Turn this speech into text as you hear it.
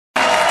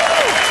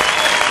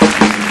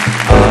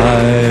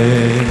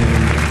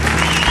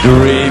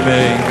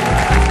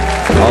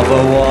a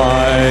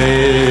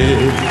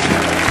white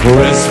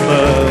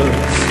Christmas,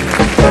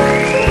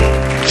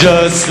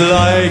 just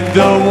like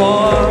the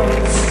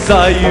ones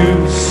I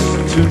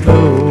used to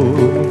know,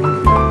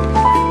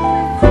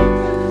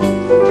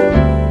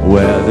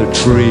 where the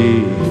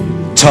tree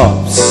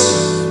tops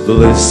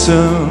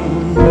glisten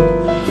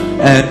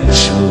and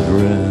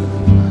children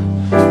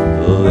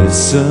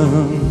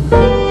listen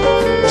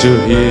to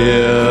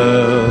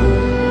hear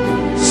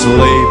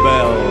sleigh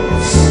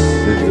bells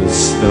in the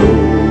snow.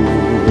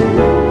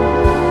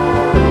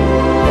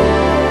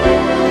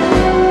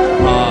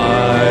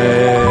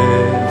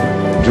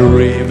 I'm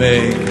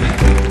dreaming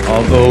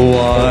of a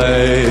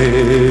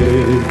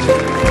white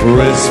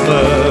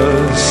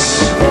Christmas,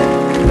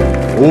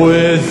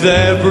 with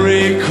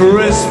every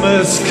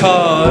Christmas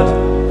card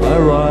I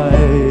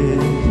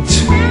write.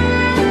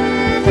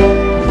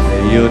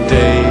 May your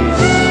days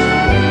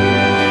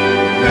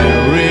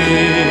merry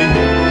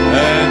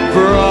and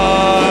bright.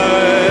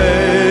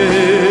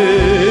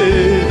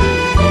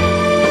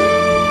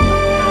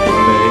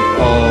 May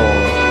all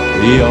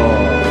your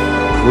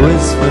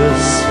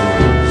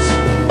Christmases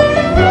be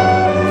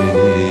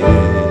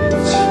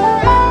white.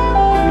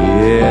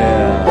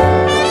 Yeah.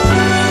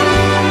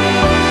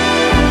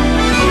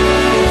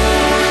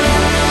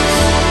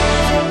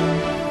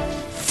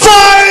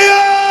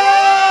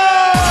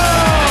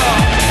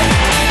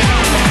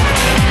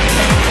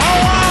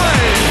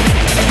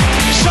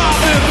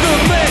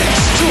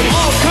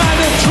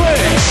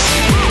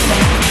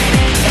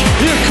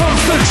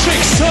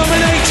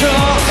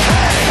 Terminator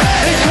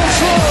in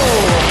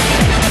control.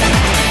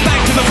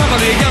 Back to the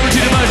family,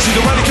 guaranteed emergency.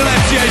 The radical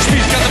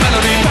MCHP's got the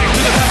melody. Back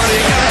to the family,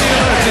 guaranteed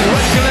emergency. The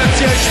radical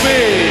MCHP.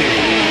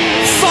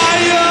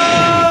 Fire!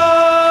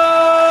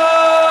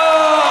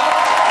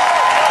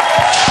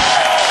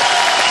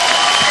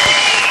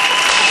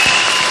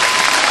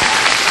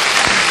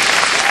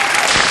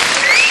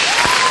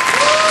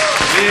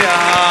 Ja.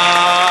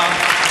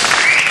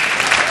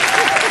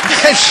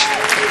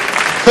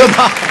 Hör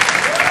mal.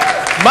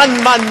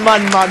 Mann, Mann,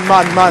 Mann, Mann,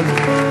 Mann, Mann.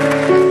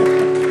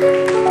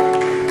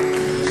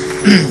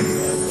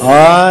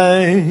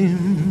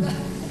 I'm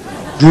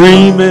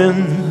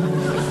dreaming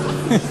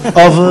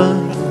of a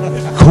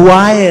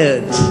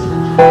quiet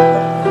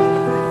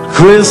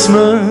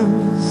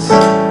Christmas,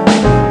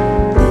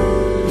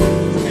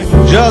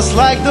 just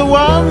like the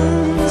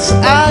ones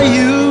I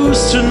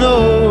used to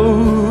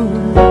know,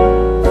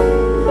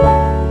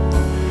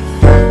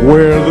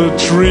 where the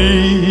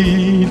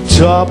tree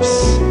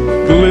tops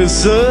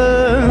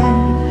glisten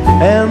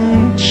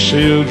and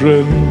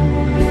children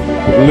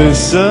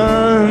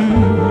listen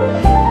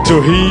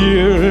to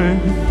hear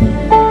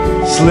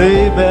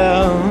sleigh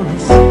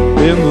bells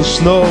in the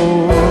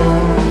snow.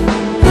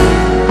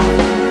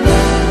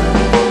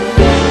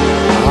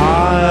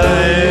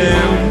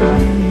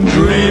 I'm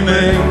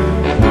dreaming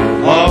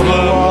of a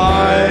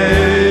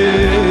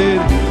white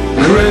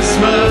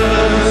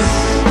Christmas,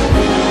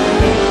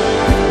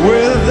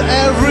 with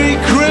every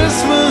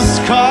Christmas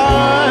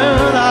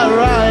card I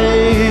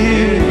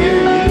write.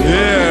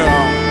 Yeah.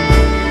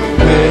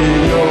 May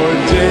your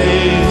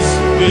days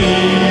be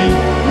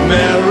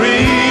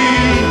merry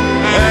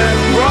and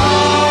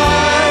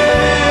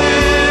bright,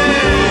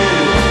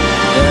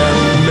 and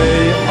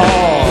may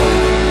all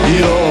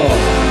your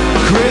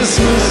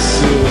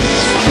Christmases